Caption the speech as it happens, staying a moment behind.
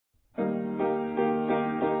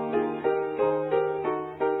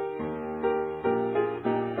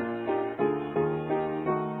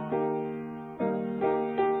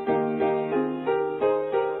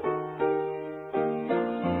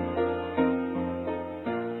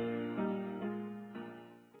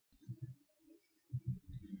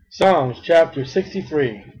Psalms chapter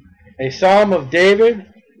 63, a psalm of David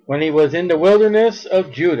when he was in the wilderness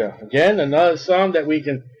of Judah. Again, another psalm that we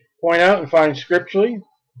can point out and find scripturally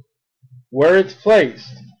where it's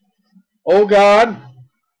placed. Oh God,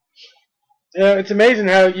 it's amazing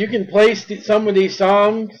how you can place some of these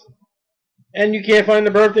psalms and you can't find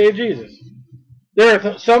the birthday of Jesus. There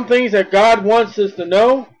are some things that God wants us to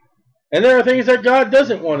know, and there are things that God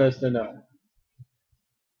doesn't want us to know.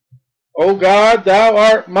 O God, thou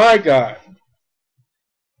art my God.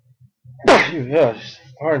 Yes,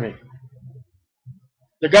 pardon me.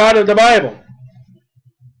 The God of the Bible.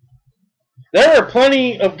 There are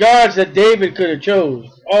plenty of gods that David could have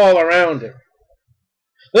chose all around him.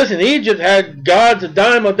 Listen, Egypt had gods a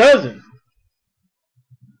dime a dozen.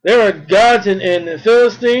 There were gods in the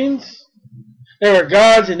Philistines. There were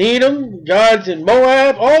gods in Edom, gods in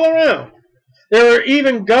Moab, all around. There were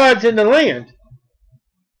even gods in the land.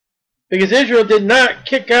 Because Israel did not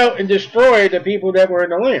kick out and destroy the people that were in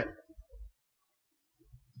the land.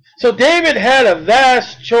 So David had a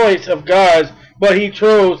vast choice of gods, but he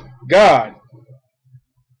chose God.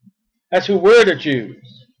 That's who we're to choose.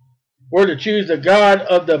 We're to choose the God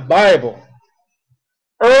of the Bible.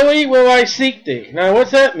 Early will I seek thee. Now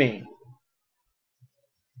what's that mean?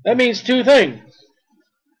 That means two things.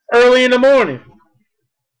 Early in the morning.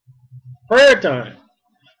 Prayer time.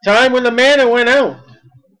 Time when the manna went out.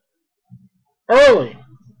 Early.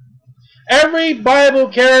 Every Bible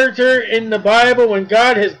character in the Bible, when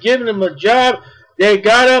God has given them a job, they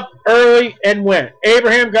got up early and went.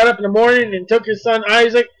 Abraham got up in the morning and took his son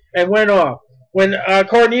Isaac and went off. When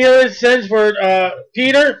Cornelius sends for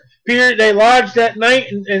Peter, they lodged that night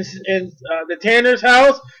in the tanner's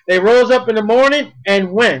house. They rose up in the morning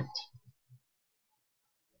and went.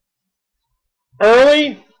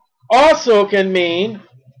 Early also can mean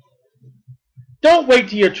don't wait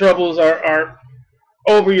till your troubles are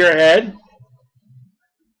over your head.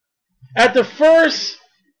 At the first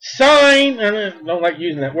sign, and I don't like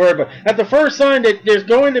using that word, but at the first sign that there's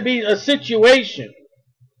going to be a situation,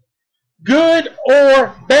 good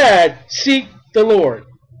or bad, seek the Lord.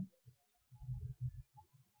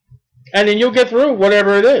 And then you'll get through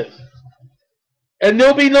whatever it is. And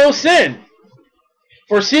there'll be no sin.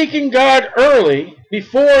 For seeking God early,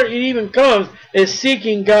 before it even comes, is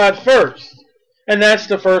seeking God first. And that's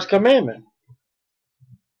the first commandment.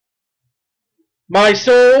 My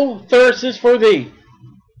soul thirsteth for thee.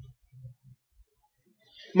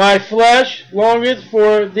 My flesh longeth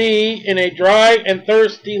for thee in a dry and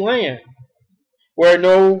thirsty land, where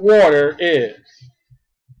no water is.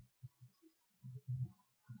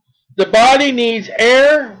 The body needs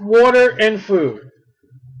air, water, and food.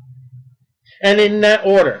 And in that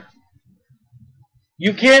order.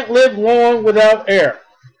 You can't live long without air.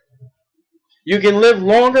 You can live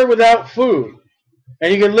longer without food.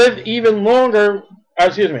 And you can live even longer, air,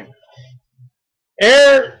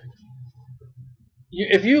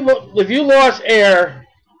 if you lost air,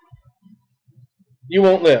 you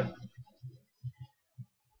won't live.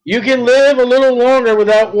 You can live a little longer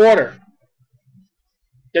without water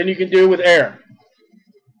than you can do with air.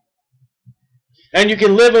 And you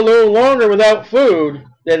can live a little longer without food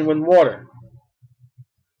than with water.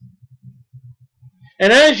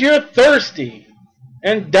 And as you're thirsty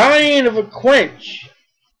and dying of a quench,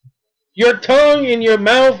 your tongue in your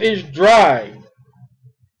mouth is dry.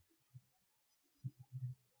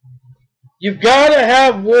 You've got to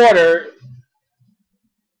have water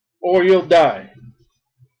or you'll die.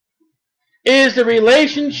 It is the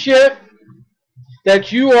relationship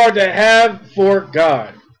that you are to have for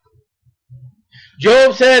God.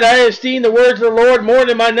 Job said, I esteem the words of the Lord more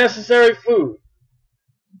than my necessary food.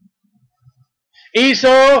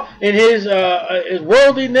 Esau, in his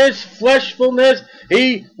worldliness, fleshfulness,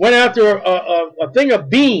 he went after a thing of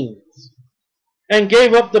beans and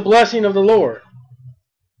gave up the blessing of the Lord.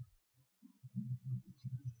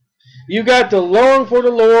 You got to long for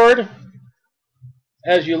the Lord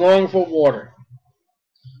as you long for water.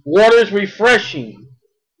 Water is refreshing.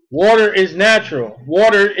 Water is natural.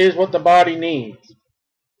 Water is what the body needs.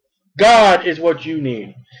 God is what you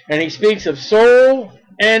need. And he speaks of soul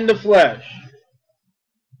and the flesh.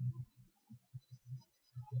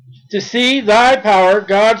 To see thy power,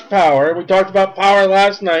 God's power. We talked about power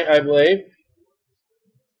last night, I believe.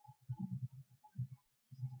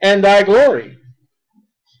 And thy glory.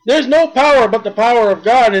 There's no power but the power of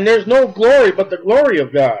God, and there's no glory but the glory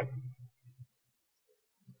of God.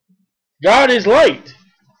 God is light.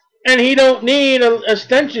 And he don't need an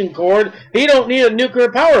extension cord. He don't need a nuclear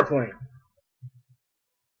power plant.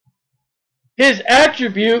 His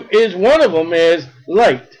attribute is, one of them is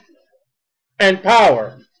light and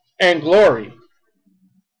power and glory.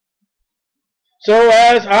 So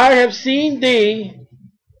as I have seen thee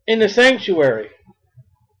in the sanctuary.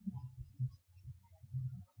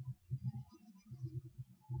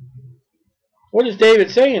 What is David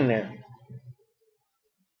saying there?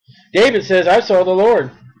 David says, I saw the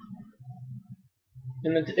Lord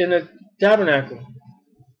in the tabernacle.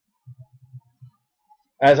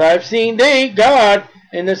 As I've seen thee, God,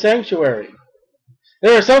 in the sanctuary.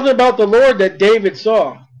 There is something about the Lord that David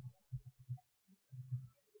saw.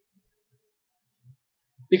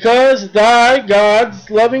 Because thy, God's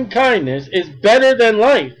loving kindness is better than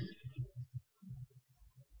life.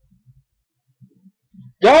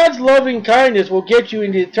 God's loving kindness will get you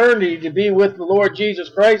into eternity to be with the Lord Jesus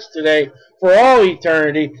Christ today for all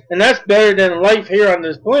eternity, and that's better than life here on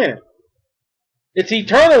this planet. It's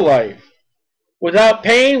eternal life. Without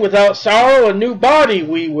pain, without sorrow, a new body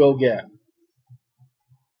we will get.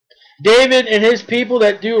 David and his people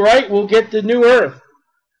that do right will get the new earth.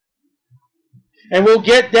 And we'll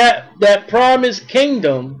get that promised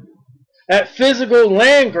kingdom, that physical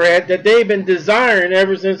land grant that they've been desiring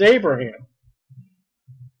ever since Abraham,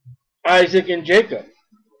 Isaac, and Jacob.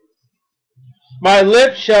 My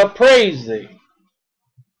lips shall praise thee.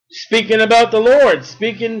 Speaking about the Lord,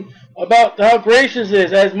 speaking about how gracious it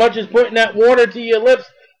is, as much as putting that water to your lips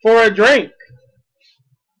for a drink.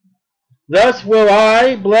 Thus will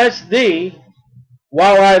I bless thee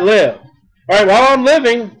while I live. All right, while I'm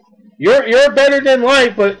living, you're better than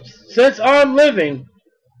life, but since I'm living,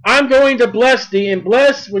 I'm going to bless thee. And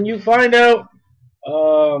bless, when you find out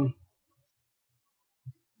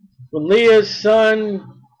when Leah's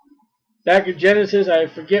son, back in Genesis, I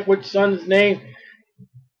forget which son's name.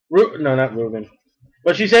 No, not Reuben.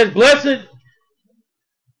 But she says, blessed,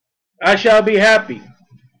 I shall be happy.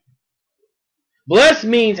 Blessed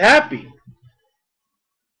means happy.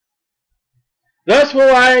 Thus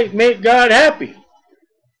will I make God happy.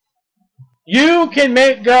 You can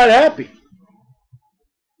make God happy.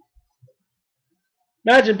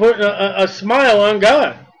 Imagine putting a smile on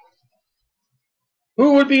God.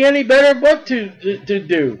 Who would be any better but to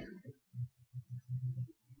do?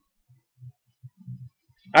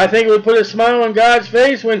 I think it would put a smile on God's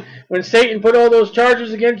face when Satan put all those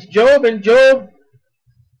charges against Job, and Job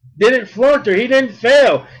didn't flounder. He didn't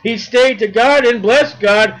fail. He stayed to God and blessed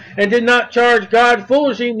God and did not charge God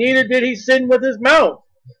foolishly. Neither did he sin with his mouth.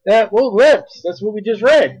 Lips. That's what we just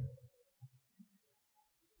read.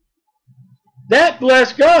 That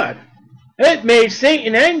blessed God. It made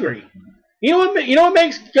Satan angry. You know what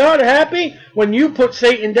makes God happy? When you put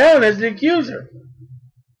Satan down as the accuser.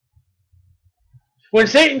 When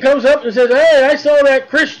Satan comes up and says, hey, I saw that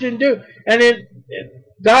Christian do, and then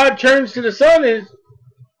God turns to the Son and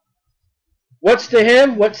what's to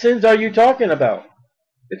him? What sins are you talking about?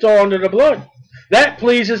 It's all under the blood. That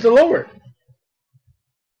pleases the Lord.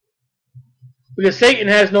 Because Satan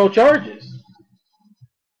has no charges.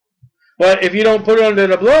 But if you don't put it under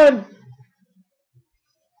the blood,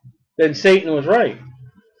 then Satan was right.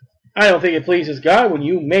 I don't think it pleases God when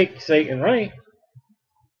you make Satan right.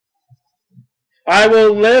 I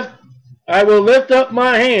will lift up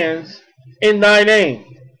my hands in thy name.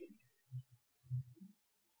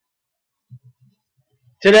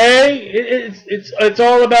 Today, it's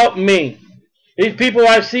all about me. These people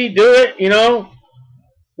I see do it, you know.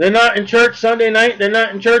 They're not in church Sunday night. They're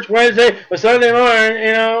not in church Wednesday. But Sunday morning,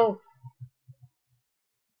 you know.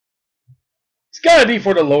 It's got to be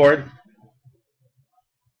for the Lord.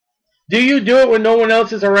 Do you do it when no one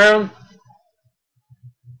else is around?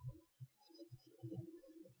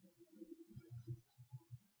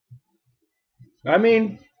 I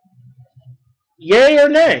mean, yay or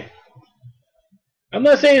nay? I'm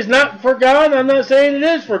not saying it's not for God. I'm not saying it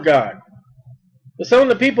is for God. But some of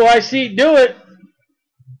the people I see do it.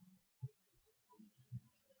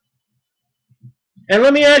 And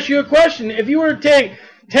let me ask you a question. If you were to take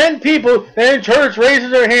 10 people that in church raises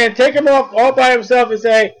their hand, take them off all by himself and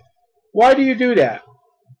say, why do you do that?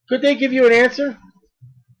 Could they give you an answer?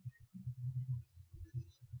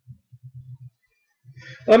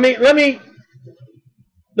 Let me go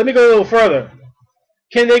a little further.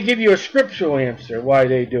 Can they give you a scriptural answer why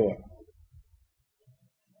they do it?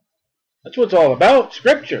 That's what it's all about,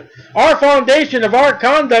 Scripture. Our foundation of our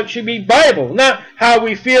conduct should be Bible, not how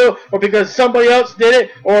we feel or because somebody else did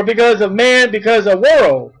it or because of man, because of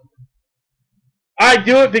world. I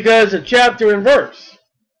do it because of chapter and verse.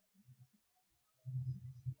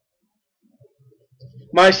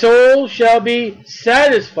 My soul shall be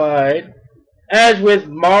satisfied as with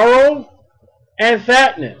marrow and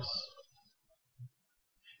fatness.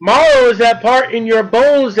 Marrow is that part in your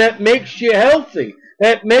bones that makes you healthy,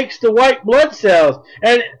 that makes the white blood cells.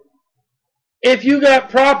 And If you got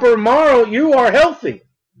proper marrow, you are healthy.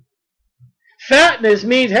 Fatness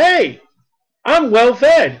means, hey, I'm well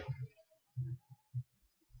fed.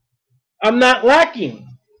 I'm not lacking.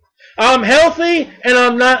 I'm healthy and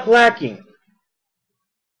I'm not lacking.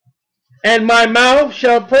 And my mouth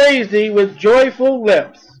shall praise thee with joyful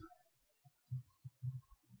lips.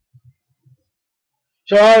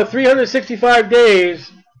 So out of 365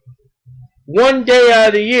 days, one day out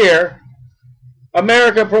of the year,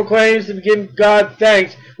 America proclaims to give God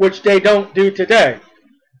thanks, which they don't do today.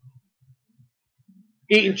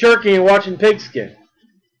 Eating turkey and watching pigskin.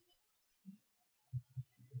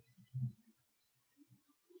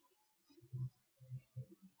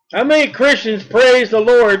 How many Christians praise the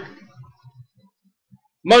Lord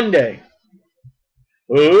Monday?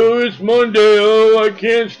 Oh, it's Monday. Oh, I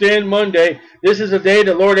can't stand Monday. This is a day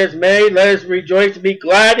the Lord has made. Let us rejoice and be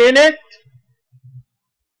glad in it.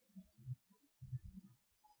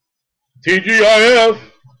 TGIF.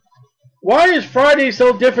 Why is Friday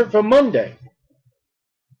so different from Monday?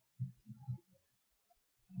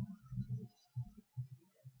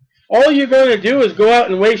 All you're going to do is go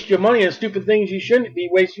out and waste your money on stupid things you shouldn't be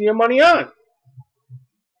wasting your money on.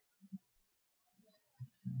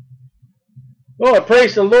 Oh, I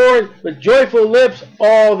praise the Lord with joyful lips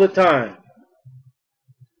all the time.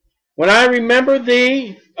 When I remember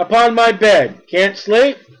thee upon my bed, can't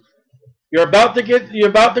sleep. You're about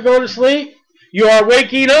to go to sleep. You are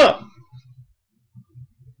waking up.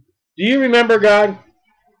 Do you remember God?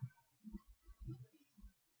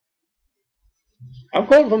 I'm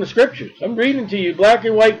quoting from the scriptures. I'm reading to you black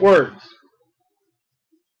and white words.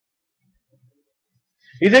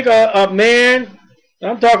 You think a man,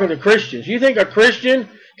 I'm talking to Christians, you think a Christian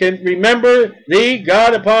can remember thee,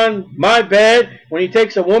 God, upon my bed when he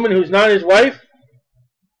takes a woman who's not his wife?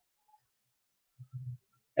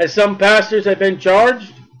 As some pastors have been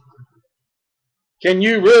charged? Can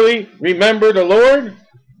you really remember the Lord?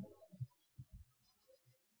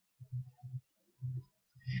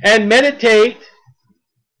 And meditate,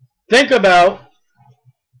 think about,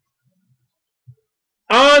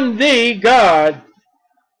 on thee, God,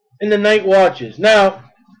 in the night watches. Now,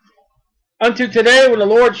 unto today when the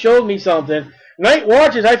Lord showed me something, night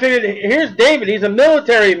watches, I figured, here's David, he's a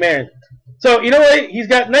military man. So, you know what, he's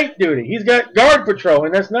got night duty, he's got guard patrol,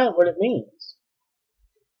 and that's not what it means.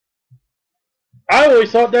 I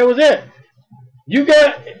always thought that was it. You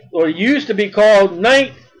got, or used to be called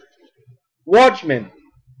night watchmen.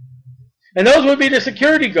 And those would be the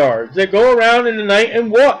security guards that go around in the night and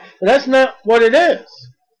walk. But that's not what it is.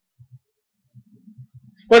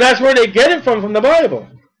 But that's where they get it from the Bible.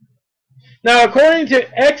 Now, according to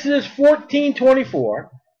Exodus 14:24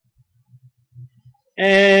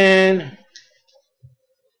 and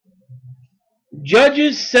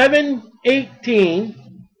Judges 7:18,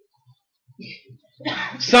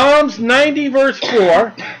 Psalms 90 verse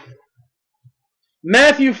 4,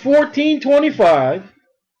 Matthew 14:25,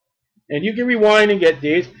 and you can rewind and get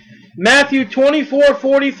these, Matthew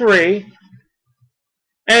 24:43,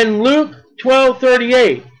 and Luke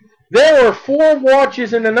 12:38. There were 4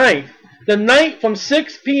 watches in the night. The night from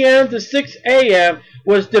 6 p.m. to 6 a.m.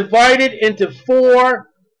 was divided into 4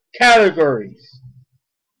 categories.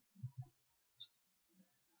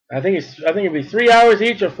 I think it'd be 3 hours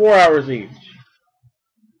each or 4 hours each.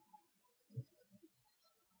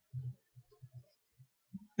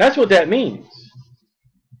 That's what that means.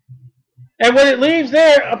 And when it leaves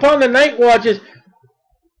there upon the night watches,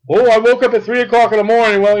 oh, I woke up at 3 o'clock in the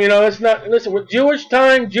morning. Well, you know, it's not, listen, with Jewish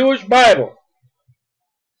time, Jewish Bible,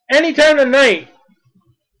 any time of night,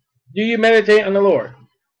 do you meditate on the Lord?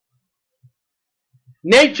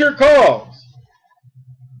 Nature calls.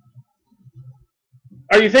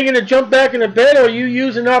 Are you thinking to jump back into bed, or you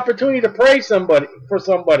use an opportunity to pray for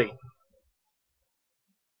somebody?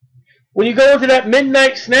 When you go into that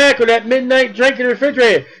midnight snack or that midnight drink in the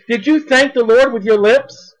refrigerator, did you thank the Lord with your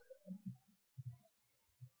lips?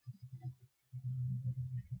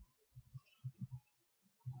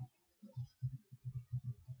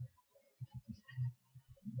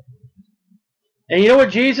 And you know what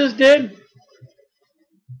Jesus did?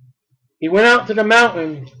 He went out to the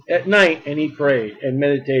mountain at night and he prayed and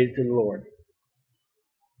meditated to the Lord.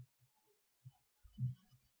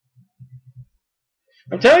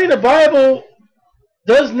 I'm telling you, the Bible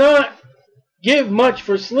does not give much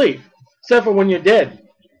for sleep, except for when you're dead.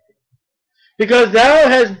 Because thou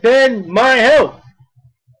hast been my help.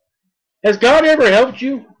 Has God ever helped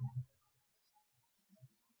you?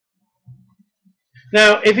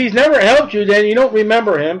 Now, if he's never helped you, then you don't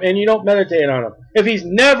remember him and you don't meditate on him. If he's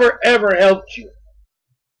never, ever helped you.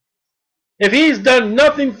 If he's done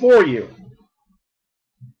nothing for you.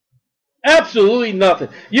 Absolutely nothing.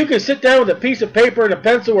 You can sit down with a piece of paper and a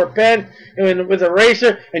pencil or pen and with an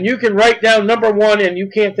eraser, and you can write down number 1, and you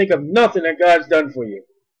can't think of nothing that God's done for you.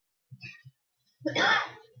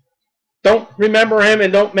 Don't remember him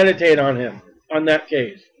and don't meditate on him on that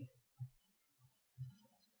case.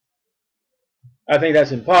 I think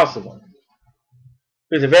that's impossible.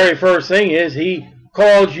 Because the very first thing is he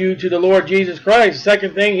called you to the Lord Jesus Christ. The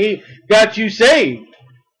second thing, he got you saved.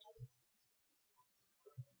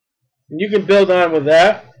 And you can build on with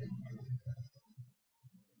that.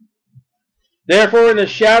 Therefore, in the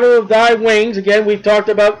shadow of thy wings, again, we've talked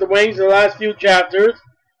about the wings in the last few chapters,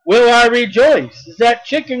 will I rejoice. It's that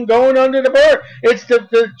chicken going under the bird. It's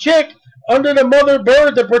the chick under the mother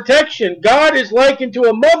bird, the protection. God is likened to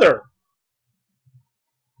a mother.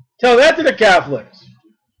 Tell that to the Catholics.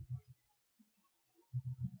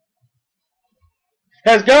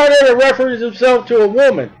 Has God ever referenced himself to a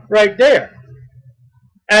woman? Right there.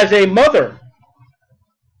 As a mother.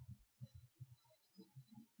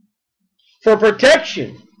 For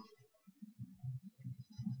protection.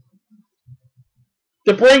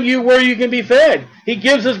 To bring you where you can be fed. He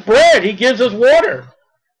gives us bread. He gives us water.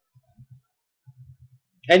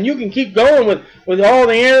 And you can keep going with all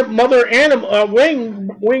the mother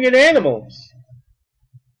winged animals.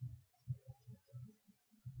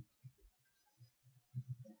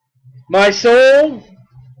 My soul,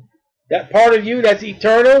 that part of you that's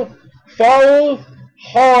eternal, followeth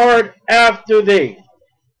hard after thee.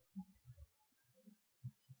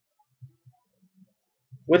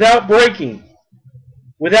 Without breaking.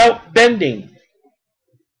 Without bending.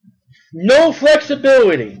 No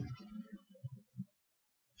flexibility.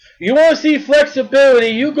 You want to see flexibility,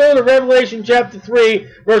 you go to Revelation chapter 3,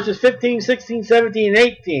 verses 15, 16, 17, and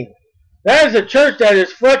 18. That is a church that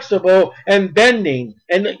is flexible and bending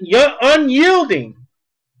and unyielding.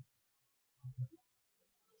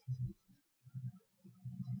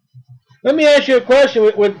 Let me ask you a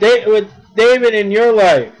question with David in your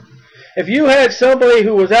life. If you had somebody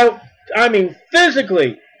who was out,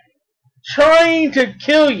 physically trying to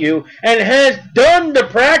kill you and has done the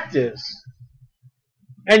practice,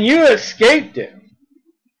 and you escaped it,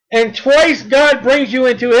 and twice God brings you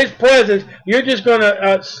into his presence, you're just going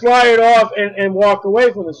to slide off and walk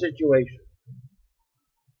away from the situation.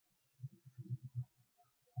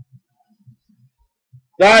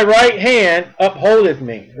 Thy right hand upholdeth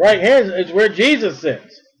me. Right hand is where Jesus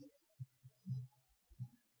sits.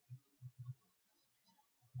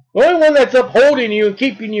 The only one that's upholding you and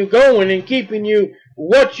keeping you going and keeping you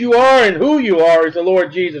what you are and who you are is the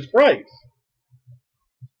Lord Jesus Christ.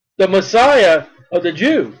 The Messiah of the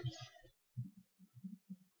Jews.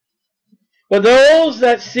 But those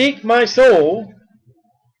that seek my soul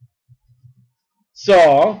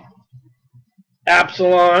saw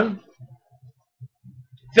Absalom,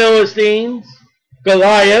 Philistines,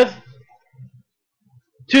 Goliath,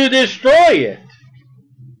 to destroy it.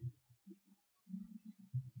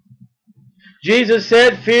 Jesus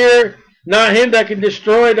said, fear not him that can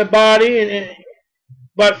destroy the body,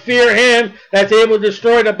 but fear him that's able to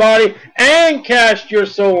destroy the body and cast your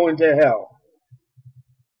soul into hell.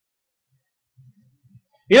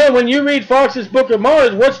 You know, when you read Fox's Book of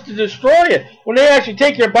Martyrs, what's to destroy it? When they actually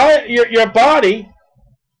take your body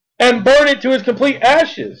and burn it to its complete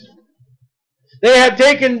ashes. They have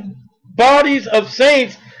taken bodies of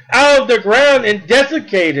saints out of the ground and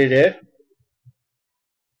desiccated it.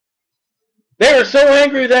 They were so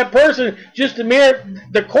angry with that person, just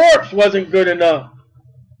the corpse wasn't good enough.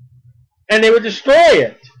 And they would destroy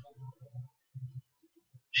it.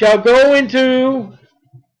 Shall go into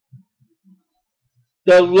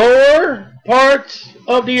the lower parts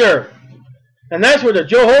of the earth. And that's where the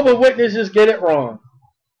Jehovah's Witnesses get it wrong.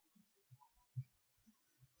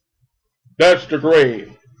 That's the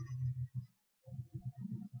grave.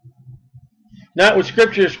 Not with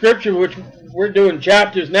Scripture, which we're doing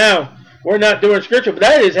chapters now. We're not doing Scripture, but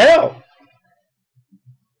that is hell.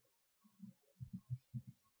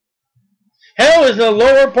 Hell is in the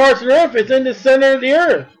lower parts of the earth. It's in the center of the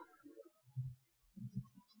earth.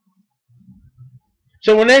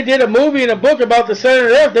 So when they did a movie and a book about the center of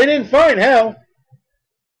the earth, they didn't find hell.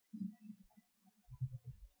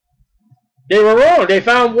 They were wrong. They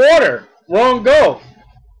found water. Wrong gulf.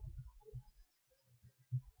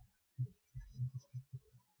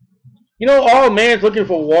 You know, all man's looking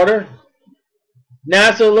for water.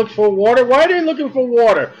 NASA looks for water. Why are they looking for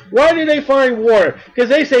water? Why did they find water? Because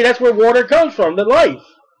they say that's where water comes from, the life.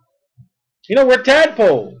 You know, we're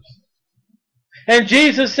tadpoles. And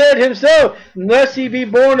Jesus said himself, unless ye be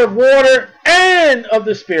born of water and of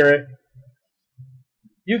the Spirit,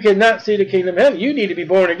 you cannot see the kingdom of heaven. You need to be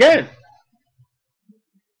born again.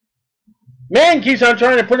 Man keeps on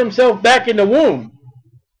trying to put himself back in the womb.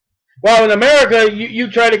 While in America,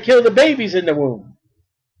 you try to kill the babies in the womb.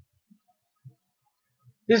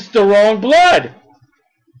 This is the wrong blood.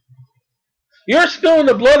 You're spilling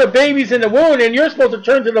the blood of babies in the womb, and you're supposed to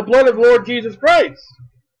turn to the blood of the Lord Jesus Christ.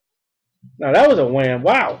 Now, that was a wham.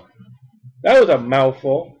 Wow. That was a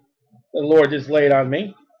mouthful the Lord just laid on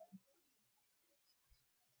me.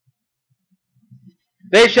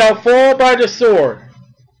 They shall fall by the sword.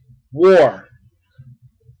 War.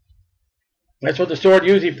 That's what the sword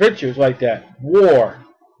usually pictures like that. War.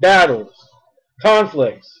 Battles.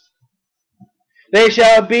 Conflicts. They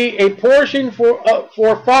shall be a portion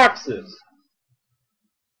for foxes.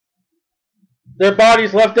 Their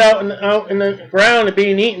bodies left out in the ground and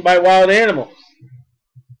being eaten by wild animals.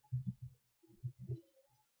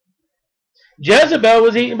 Jezebel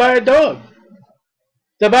was eaten by a dog.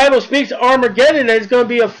 The Bible speaks of Armageddon that it's going to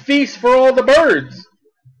be a feast for all the birds.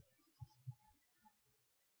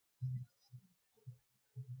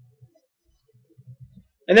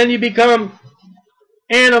 And then you become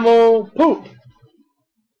animal poop.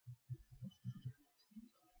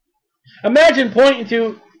 Imagine pointing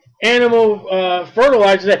to animal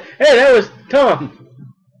fertilizer and say, hey, that was Tom.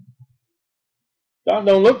 Tom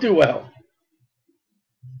don't look too well.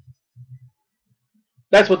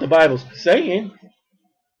 That's what the Bible's saying.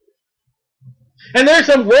 And there's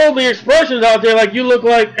some worldly expressions out there like you look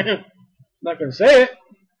like, I'm not going to say it,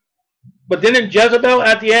 but didn't Jezebel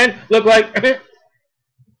at the end look like,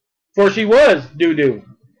 for she was doo-doo,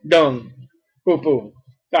 dung, poo-poo,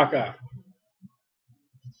 caca.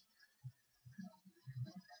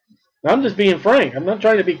 I'm just being frank. I'm not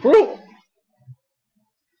trying to be cruel.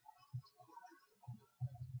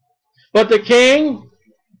 But the king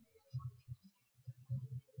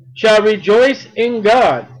shall rejoice in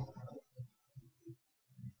God.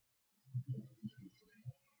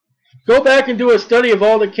 Go back and do a study of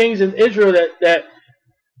all the kings in Israel that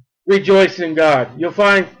rejoiced in God. You'll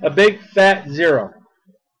find a big fat zero.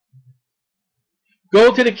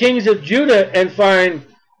 Go to the kings of Judah and find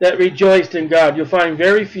that rejoiced in God. You'll find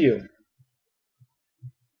very few.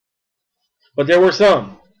 But there were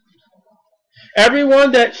some.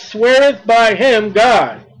 Everyone that sweareth by him,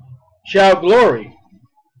 God, shall glory.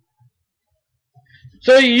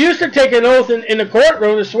 So you used to take an oath in the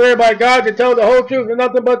courtroom to swear by God to tell the whole truth and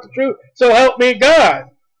nothing but the truth. So help me God.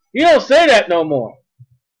 You don't say that no more.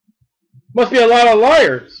 Must be a lot of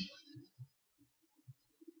liars.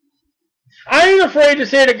 I ain't afraid to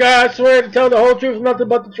say to God, swear to tell the whole truth and nothing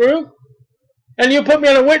but the truth. And you put me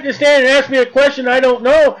on a witness stand and ask me a question I don't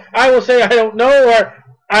know, I will say I don't know, or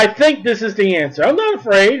I think this is the answer. I'm not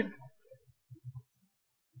afraid.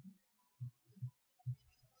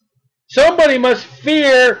 Somebody must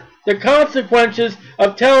fear the consequences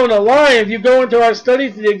of telling a lie. If you go into our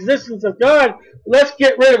studies of the existence of God, let's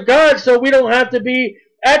get rid of God so we don't have to be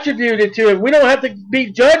attributed to him. We don't have to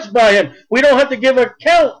be judged by him. We don't have to give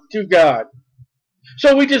account to God.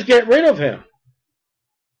 So we just get rid of him.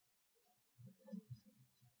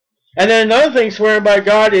 And then another thing swearing by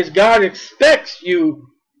God is God expects you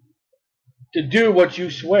to do what you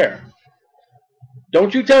swear.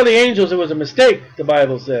 Don't you tell the angels it was a mistake, the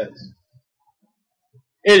Bible says.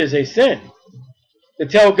 It is a sin to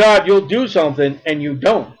tell God you'll do something and you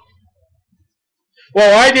don't.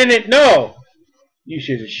 Well, I didn't know. You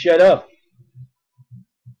should have shut up.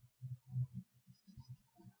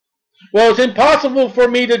 Well, it's impossible for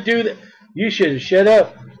me to do that. You should have shut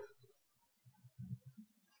up.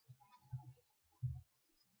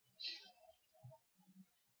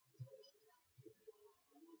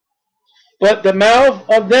 But the mouth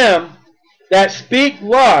of them that speak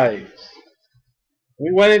lies,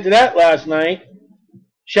 we went into that last night,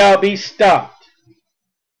 shall be stopped.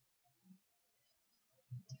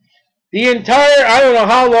 The entire, I don't know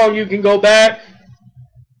how long you can go back,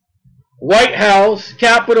 White House,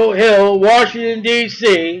 Capitol Hill, Washington,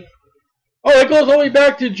 D.C. Oh, it goes all the way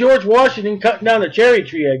back to George Washington cutting down the cherry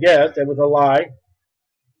tree, I guess. That was a lie.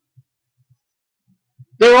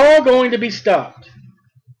 They're all going to be stopped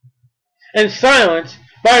and silenced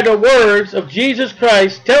by the words of Jesus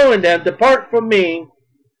Christ telling them, depart from me.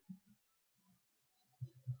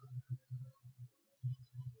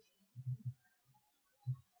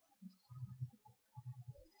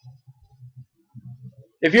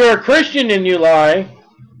 If you're a Christian and you lie,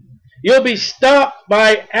 you'll be stopped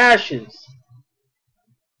by ashes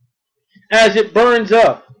as it burns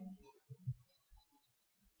up.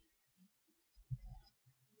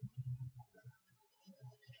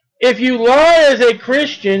 If you lie as a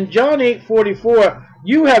Christian, John 8:44,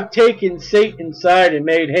 you have taken Satan's side and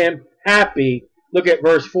made him happy. Look at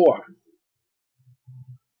verse 4.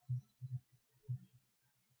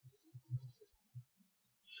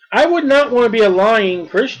 I would not want to be a lying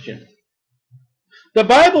Christian. The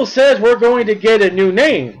Bible says we're going to get a new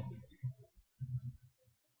name.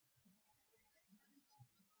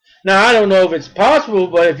 Now, I don't know if it's possible,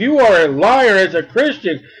 but if you are a liar as a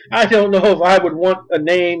Christian, I don't know if I would want a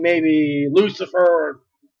name, maybe Lucifer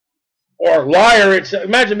or liar.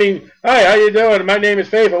 Imagine me, hi, how you doing? My name is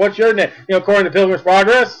Faithful. What's your name? According to Pilgrim's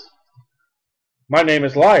Progress, my name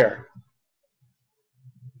is Liar.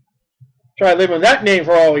 Try living with that name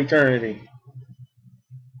for all eternity.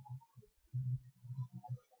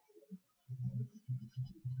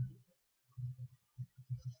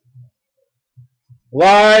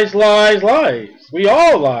 Lies, lies, lies. We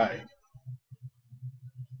all lie.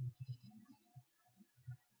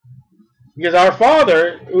 Because our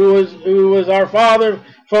father, who was our father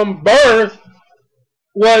from birth,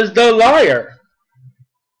 was the liar.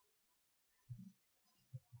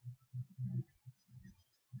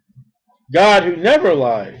 God who never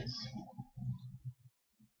lies.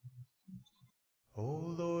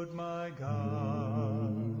 O Lord my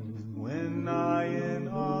God, when I in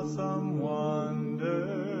awesome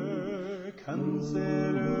wonder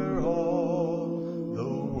consider all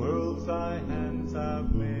the worlds thy hands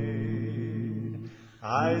have made,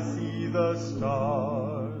 I see the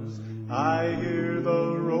stars, I hear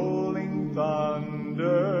the rolling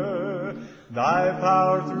thunder, thy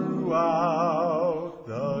power throughout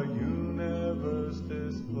the universe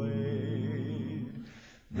displayed.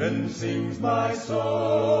 Then sings my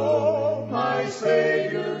soul, my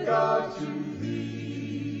Savior God, to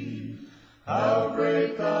thee. How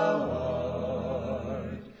great thou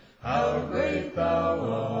art, how great thou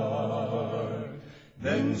art.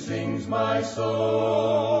 Then sings my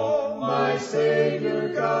soul, my Savior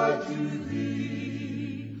God, to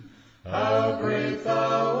thee. How great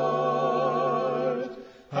thou art,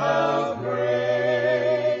 how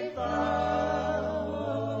great thou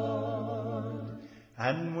art.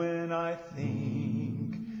 And when I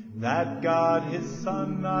think that God his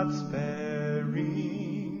Son not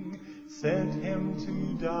sparing sent him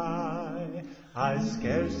to die, I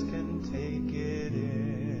scarce can take it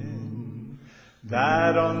in,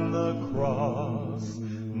 that on the cross,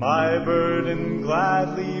 my burden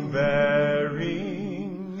gladly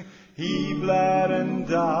bearing, he bled and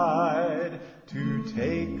died to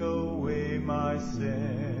take away my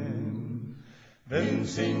sin. Then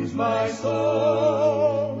sings my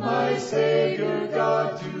soul, my Savior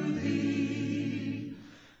God, to thee.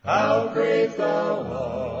 How great thou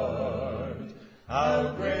art,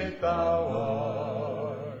 how great thou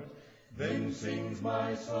art. Then sings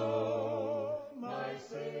my soul, my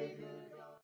Savior